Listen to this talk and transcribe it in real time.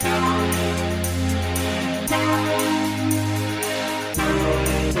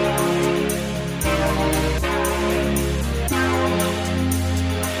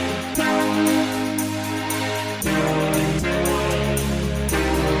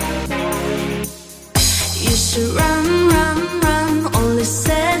should run, run, run. All is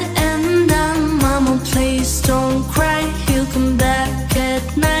said and done. Mama, please don't cry. He'll come back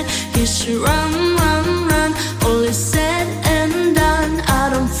at night. You should run, run, run. All is said and done. I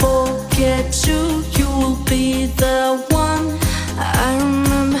don't forget you. You will be the one. I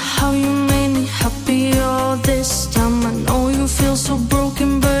remember how you made me happy all this time. I know you feel so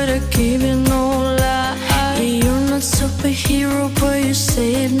broken, but I gave you no lie. Yeah, you're not superhero, but you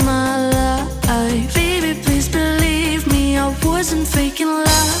saved my life. Baby, please believe me, I wasn't faking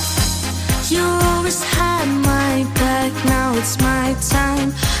love. You always had my back, now it's my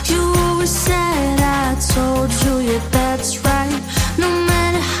time. You always said I told you, yeah, that's right. No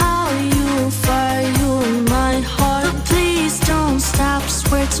matter how you fight, you're in my heart. But please don't stop,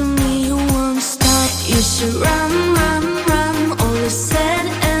 swear to me you won't stop. You should run, run, run. All is said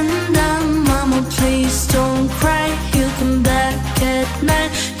and done. Mama, please don't cry. He'll come back at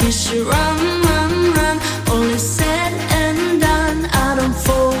night. You should run, run, run. All is said and done. I don't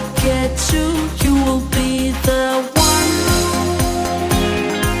forget you. You will be the one.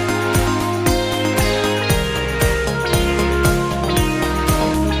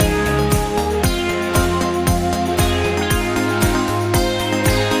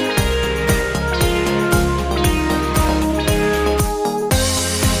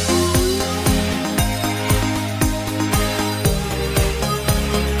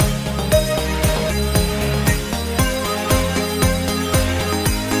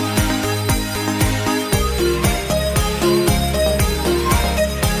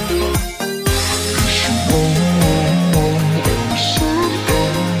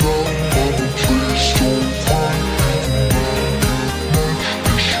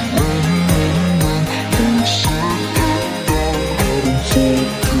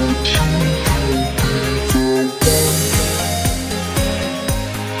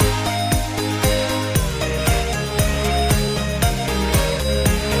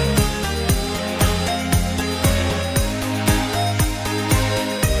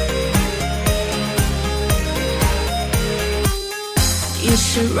 You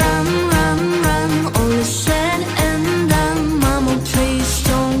should run, run, run. All is said and done. Mama, please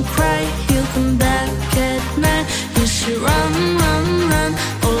don't cry. He'll come back at night. You should run.